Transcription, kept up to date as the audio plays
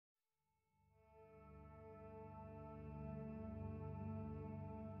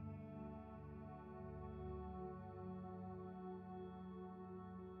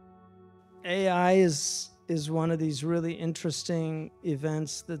AI is one of these really interesting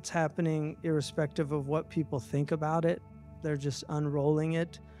events that's happening irrespective of what people think about it. They're just unrolling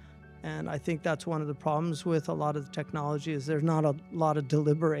it. And I think that's one of the problems with a lot of the technology is there's not a lot of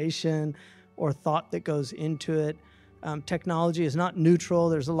deliberation or thought that goes into it. Technology is not neutral.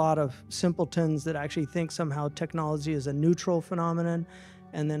 There's a lot of simpletons that actually think somehow technology is a neutral phenomenon,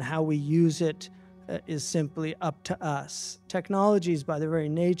 and then how we use it is simply up to us. Technologies, by their very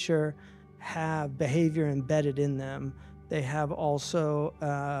nature, have behavior embedded in them. They have also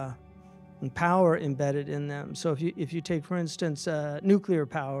power embedded in them. So if you take, for instance, nuclear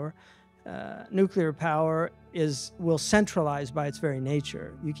power will centralize by its very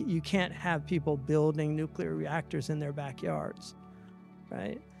nature. You can't have people building nuclear reactors in their backyards,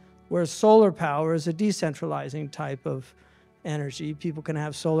 right? Whereas solar power is a decentralizing type of energy. People can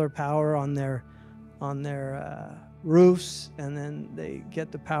have solar power on their roofs, and then they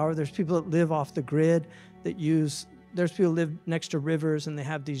get the power. There's people that live off the grid that use. There's people who live next to rivers, and they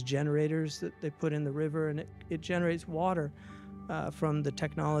have these generators that they put in the river, and it generates water from the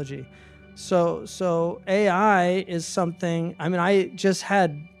technology. So AI is something. I mean, I just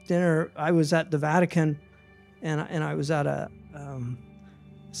had dinner. I was at the Vatican, and I was at a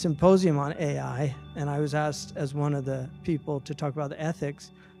symposium on AI, and I was asked as one of the people to talk about the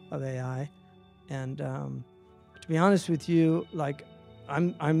ethics of AI. And to be honest with you, like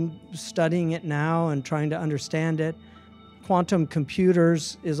I'm studying it now and trying to understand it. Quantum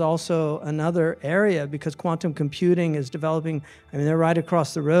computers is also another area, because quantum computing is developing. I mean, they're right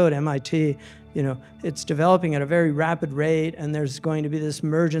across the road, MIT. You know, it's developing at a very rapid rate, and there's going to be this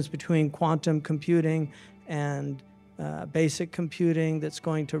mergence between quantum computing and basic computing that's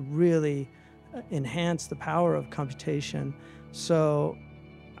going to really enhance the power of computation. So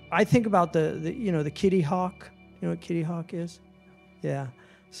I think about the kitty hawk. You know what kitty hawk is? Yeah.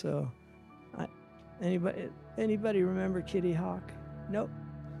 So anybody remember Kitty Hawk? Nope.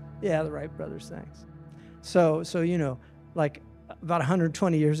 Yeah, the Wright brothers, thanks. So you know, like about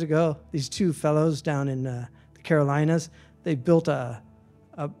 120 years ago, these two fellows down in the Carolinas, they built a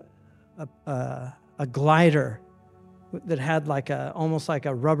glider that had like almost like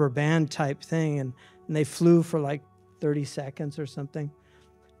a rubber band type thing, and they flew for like 30 seconds or something.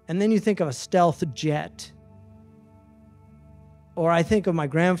 And then you think of a stealth jet. Or I think of my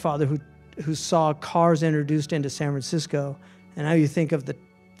grandfather who saw cars introduced into San Francisco, and now you think of the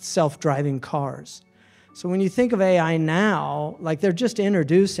self-driving cars. So when you think of AI now, like they're just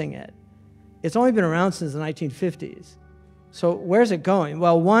introducing it. It's only been around since the 1950s. So where's it going?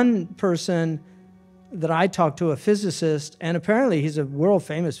 Well, one person that I talked to, a physicist, and apparently he's a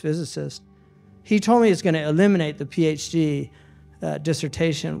world-famous physicist, he told me it's going to eliminate the PhD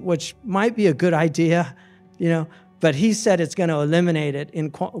dissertation, which might be a good idea, you know, but he said it's going to eliminate it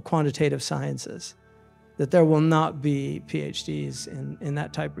in quantitative sciences, that there will not be PhDs in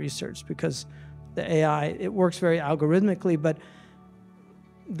that type of research, because the AI, it works very algorithmically. But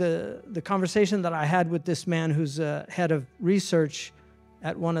the conversation that I had with this man who's head of research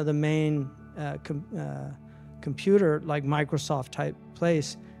at one of the main computer, like Microsoft type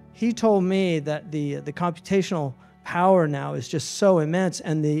place, he told me that the computational power now is just so immense,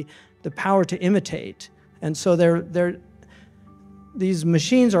 and the power to imitate. And so these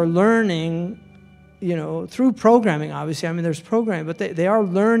machines are learning, you know, through programming, obviously. I mean, there's programming, but they are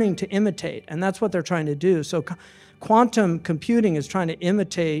learning to imitate, and that's what they're trying to do. So quantum computing is trying to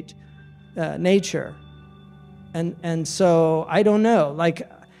imitate nature. And so I don't know. Like,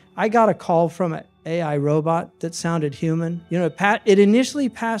 I got a call from an AI robot that sounded human. You know, it initially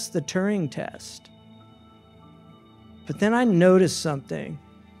passed the Turing test. But then I noticed something,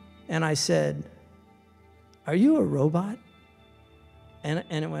 and I said, "Are you a robot?" And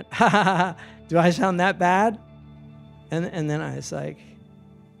it went, "Ha ha ha, do I sound that bad?" And then I was like,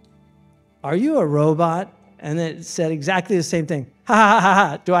 "Are you a robot?" And it said exactly the same thing. "Ha ha ha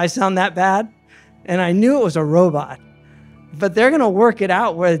ha, do I sound that bad?" And I knew it was a robot. But they're going to work it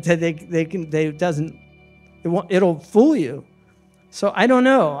out where it'll fool you. So I don't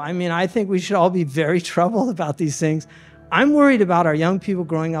know. I mean, I think we should all be very troubled about these things. I'm worried about our young people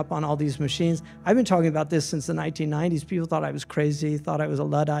growing up on all these machines. I've been talking about this since the 1990s. People thought I was crazy, thought I was a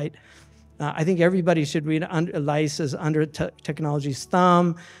Luddite. I think everybody should read Elias's Under Technology's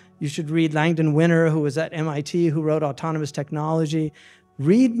Thumb. You should read Langdon Winter, who was at MIT, who wrote Autonomous Technology.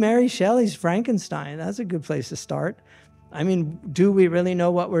 Read Mary Shelley's Frankenstein. That's a good place to start. I mean, do we really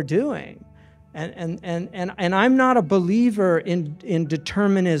know what we're doing? And I'm not a believer in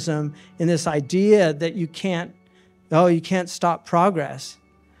determinism, in this idea that you can't stop progress.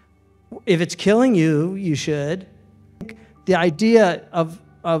 If it's killing you, you should. The idea of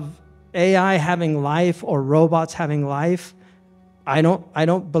AI having life or robots having life, I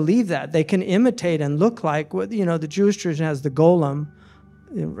don't believe that. They can imitate and look like what, the Jewish tradition has the golem,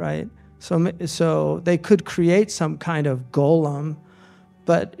 right? So they could create some kind of golem,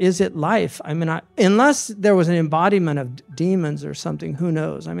 but is it life? I mean, unless there was an embodiment of demons or something, who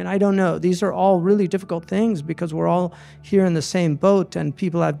knows? I mean, I don't know. These are all really difficult things because we're all here in the same boat and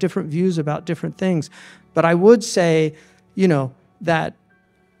people have different views about different things. But I would say, that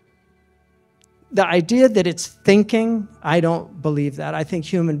the idea that it's thinking, I don't believe that. I think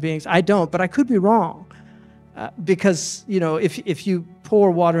human beings, I don't, but I could be wrong. Because, if you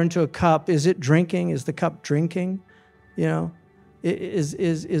pour water into a cup, is it drinking? Is the cup drinking? Is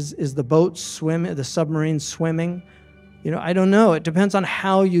the boat swimming, the submarine swimming? I don't know. It depends on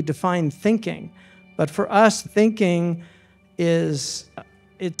how you define thinking. But for us, thinking is,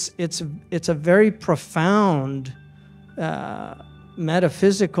 it's a very profound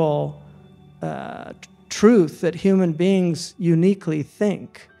metaphysical truth that human beings uniquely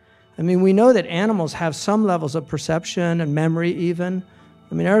think. I mean, we know that animals have some levels of perception and memory even.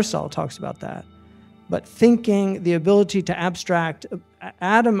 I mean, Aristotle talks about that. But thinking, the ability to abstract,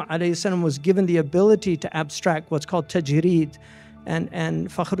 Adam alayhi salam was given the ability to abstract what's called tajreed. And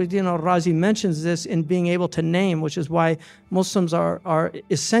Fakhruddin al-Razi mentions this in being able to name, which is why Muslims are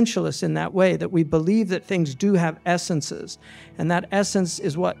essentialists in that way, that we believe that things do have essences. And that essence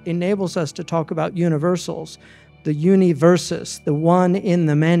is what enables us to talk about universals, the universus, the one in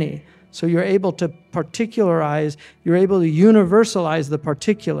the many. So you're able to particularize, you're able to universalize the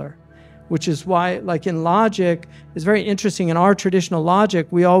particular, which is why, like in logic, it's very interesting. In our traditional logic,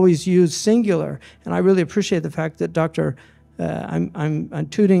 we always use singular. And I really appreciate the fact that I'm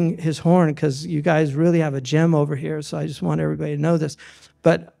tooting his horn because you guys really have a gem over here, so I just want everybody to know this.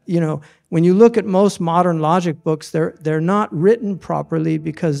 But, when you look at most modern logic books, they're not written properly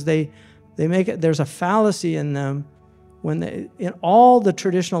because they make it, there's a fallacy in them. In all the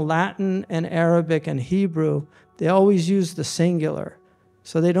traditional Latin and Arabic and Hebrew, they always use the singular.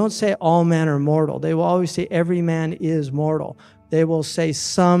 So they don't say all men are mortal. They will always say every man is mortal. They will say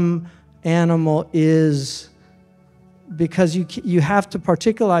some animal is, because you have to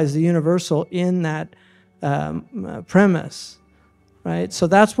particularize the universal in that premise, right? So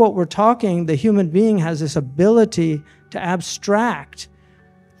that's what we're talking. The human being has this ability to abstract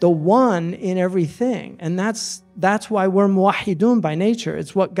the one in everything. And that's why we're muwahidun by nature.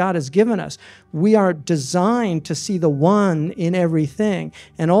 It's what God has given us. We are designed to see the one in everything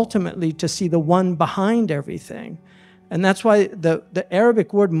and ultimately to see the one behind everything. And that's why the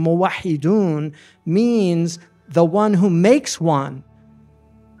Arabic word muwahidun means the one who makes one.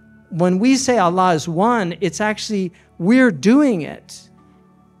 When we say Allah is one, it's actually, we're doing it.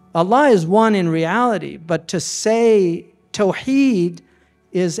 Allah is one in reality, but to say tawheed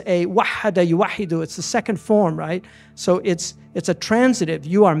is a wahada yuwahidu. It's the second form, right? So it's a transitive.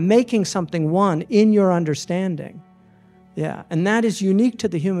 You are making something one in your understanding. Yeah, and that is unique to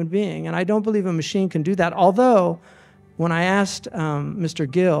the human being. And I don't believe a machine can do that. Although, when I asked Mr.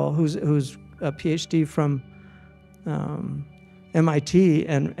 Gill, who's a PhD from MIT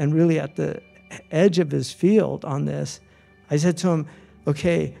and really at the edge of his field on this, I said to him,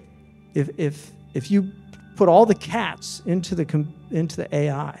 okay, if you put all the cats into the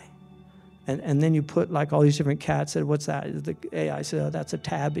AI, and then you put like all these different cats, said, what's that? The AI said, oh, that's a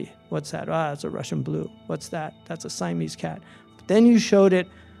tabby. What's that? Oh, that's a Russian blue. What's that? That's a Siamese cat. But then you showed it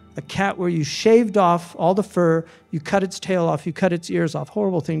a cat where you shaved off all the fur, you cut its tail off, you cut its ears off.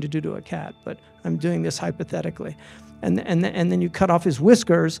 Horrible thing to do to a cat, but I'm doing this hypothetically. And then you cut off his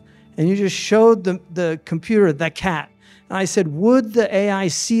whiskers, and you just showed the computer the cat. And I said, would the AI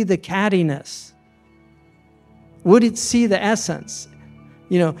see the cattiness? Would it see the essence?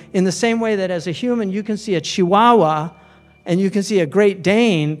 In the same way that as a human, you can see a Chihuahua and you can see a Great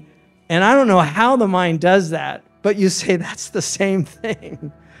Dane, and I don't know how the mind does that, but you say that's the same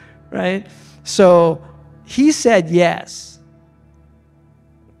thing, right? So he said yes.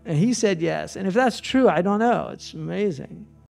 And he said yes. And if that's true, I don't know. It's amazing.